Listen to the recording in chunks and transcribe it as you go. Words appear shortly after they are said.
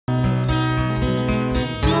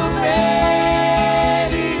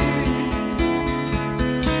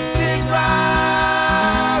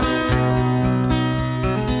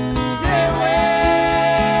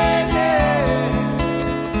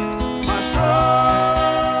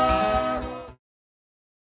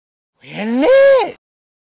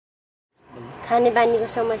खानेपानीको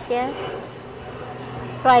समस्या,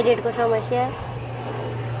 टोयलेटको समस्या,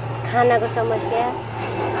 खानाको समस्या,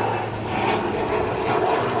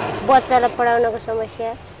 बच्चालाई पढाउनको समस्या,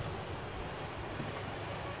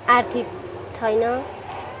 आर्थिक छैन,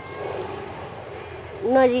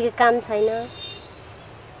 नजिकै काम छैन,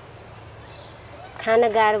 खाना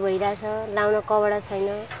गाह्रो भइरहेछ, लाउन कपडा छैन।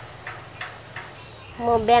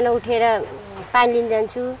 म बिहान उठेर पानी लिन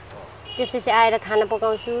जान्छु, त्यसपछि आएर खाना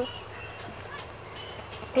पकाउँछु,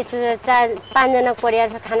 त्यसपछि 5 जना परिवार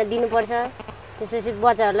छ, खाना दिनुपर्छ, त्यसपछि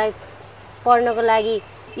बच्चाहरूलाई पढ्नको लागि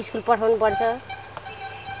स्कुल पठाउनु पर्छ।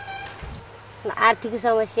 आर्थिक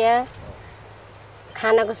समस्या,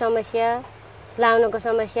 खानाको समस्या, लाउनको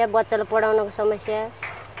समस्या, बच्चालाई पढाउनको समस्या,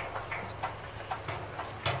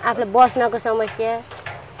 आफूलाई बस्नको समस्या,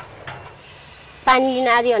 पानी लिन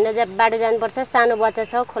आधी घन्टा बाटो जानुपर्छ, सानो बच्चा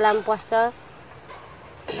छ, खोलामा पस्छ।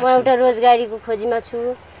 म एउटा रोजगारीको खोजीमा छु,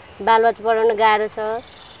 बालबच्चा पढाउन गाह्रो छ,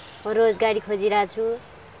 म रोजगारी खोजिरहेको छु,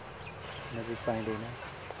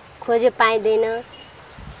 खोजे पाइँदैन।